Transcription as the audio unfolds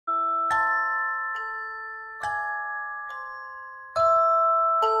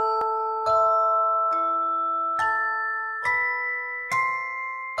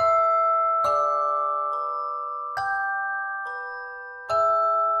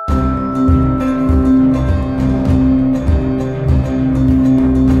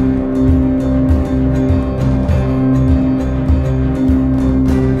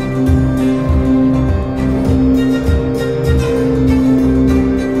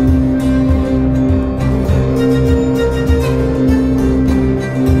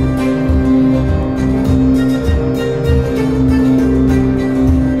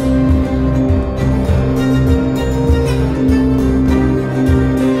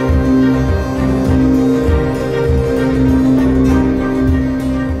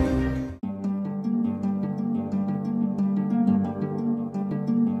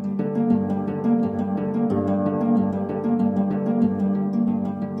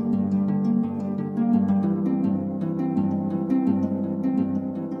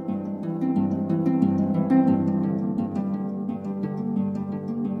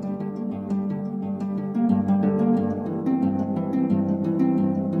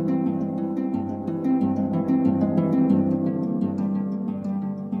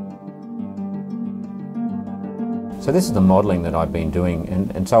So this is the modelling that I've been doing,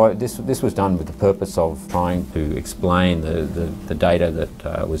 and so this was done with the purpose of trying to explain the data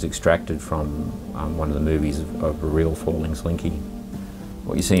that was extracted from one of the movies of a real falling slinky.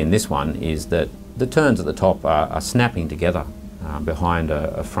 What you see in this one is that the turns at the top are snapping together behind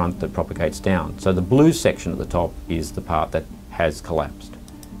a front that propagates down. So the blue section at the top is the part that has collapsed.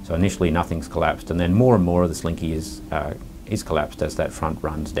 So initially nothing's collapsed, and then more and more of the slinky is collapsed as that front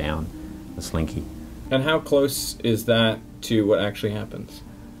runs down the slinky. And how close is that to what actually happens?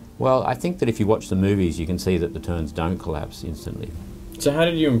 Well, I think that if you watch the movies, you can see that the turns don't collapse instantly. So how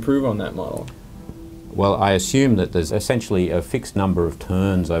did you improve on that model? Well, I assume that there's essentially a fixed number of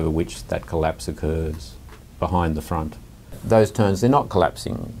turns over which that collapse occurs behind the front. Those turns, they're not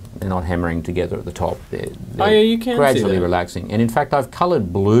collapsing, they're not hammering together at the top, they're you can gradually see that. relaxing. And in fact, I've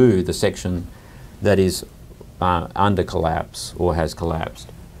coloured blue the section that is under collapse or has collapsed.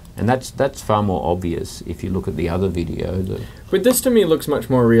 And that's far more obvious if you look at the other video. But this to me looks much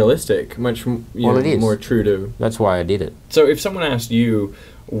more realistic, much more true to... That's why I did it. So if someone asked you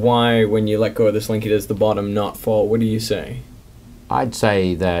why, when you let go of the slinky, does the bottom not fall, what do you say? I'd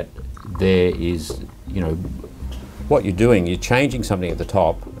say that there is, what you're doing, you're changing something at the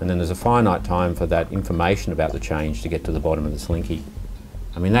top, and then there's a finite time for that information about the change to get to the bottom of the slinky.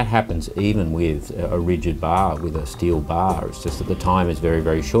 I mean, that happens even with a rigid bar, with a steel bar. It's just that the time is very,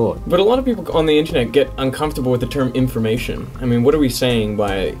 very short. But a lot of people on the internet get uncomfortable with the term information. I mean, what are we saying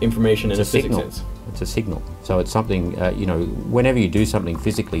by information in a physics sense? It's a signal. So it's something, whenever you do something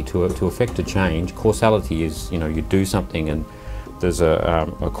physically to affect a change, causality is, you do something and there's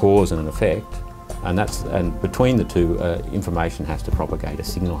a cause and an effect. And between the two, information has to propagate, a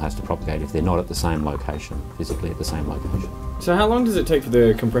signal has to propagate if they're not at the same location, physically at the same location. So how long does it take for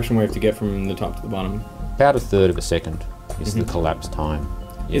the compression wave to get from the top to the bottom? About 1/3 of a second is the collapse time.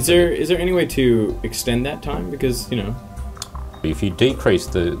 Is there any way to extend that time? Because, if you decrease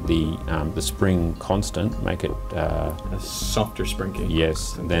the spring constant, make it a softer springy.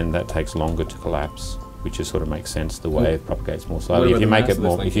 Yes, then that takes longer to collapse, which just sort of makes sense. The wave propagates more slowly. If you make it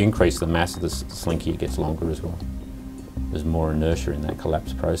more, if you increase the mass of the slinky, it gets longer as well. There's more inertia in that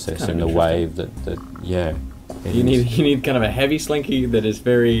collapse process, and the wave yeah. You need kind of a heavy slinky that is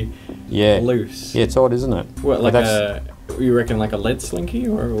very loose. Yeah, it's odd, isn't it? What, like you reckon like a lead slinky,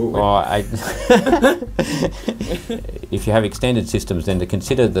 or? If you have extended systems, then to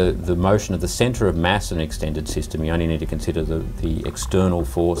consider the motion of the centre of mass in an extended system, you only need to consider the external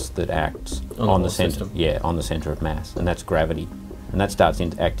force that acts on the centre. Yeah, on the centre of mass, and that's gravity. And that starts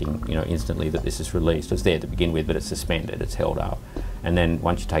acting, instantly that this is released. It's there to begin with, but it's suspended, it's held up. And then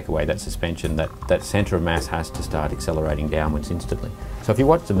once you take away that suspension, that centre of mass has to start accelerating downwards instantly. So if you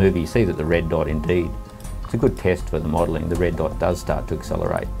watch the movie, you see that the red dot indeed, it's a good test for the modelling, the red dot does start to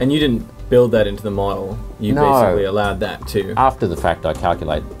accelerate. And you didn't build that into the model, you basically allowed that to... After the fact, I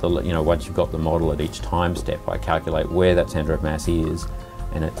calculate, once you've got the model at each time step, I calculate where that centre of mass is,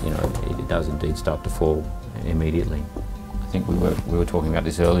 and it does indeed start to fall immediately. I think we were talking about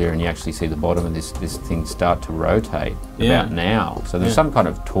this earlier, and you actually see the bottom of this thing start to rotate about now. So there's some kind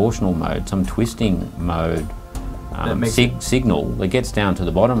of torsional mode, some twisting mode signal that gets down to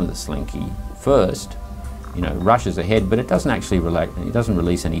the bottom of the slinky first, rushes ahead, but it doesn't actually it doesn't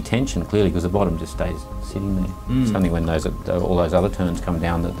release any tension clearly, because the bottom just stays sitting there. It's only when all those other turns come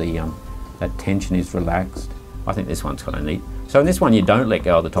down that that tension is relaxed. I think this one's kind of neat. So in this one, you don't let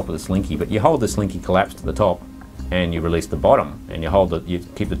go of the top of the slinky, but you hold the slinky collapsed to the top, and you release the bottom, and you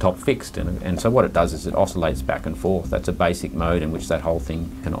keep the top fixed, and so what it does is it oscillates back and forth. That's a basic mode in which that whole thing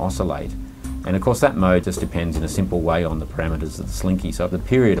can oscillate. And of course that mode just depends in a simple way on the parameters of the slinky. So the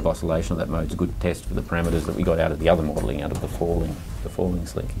period of oscillation of that mode is a good test for the parameters that we got out of the other modelling, out of the falling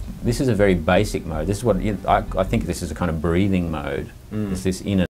slinky. This is a very basic mode. This is what I think this is a kind of breathing mode. It's this in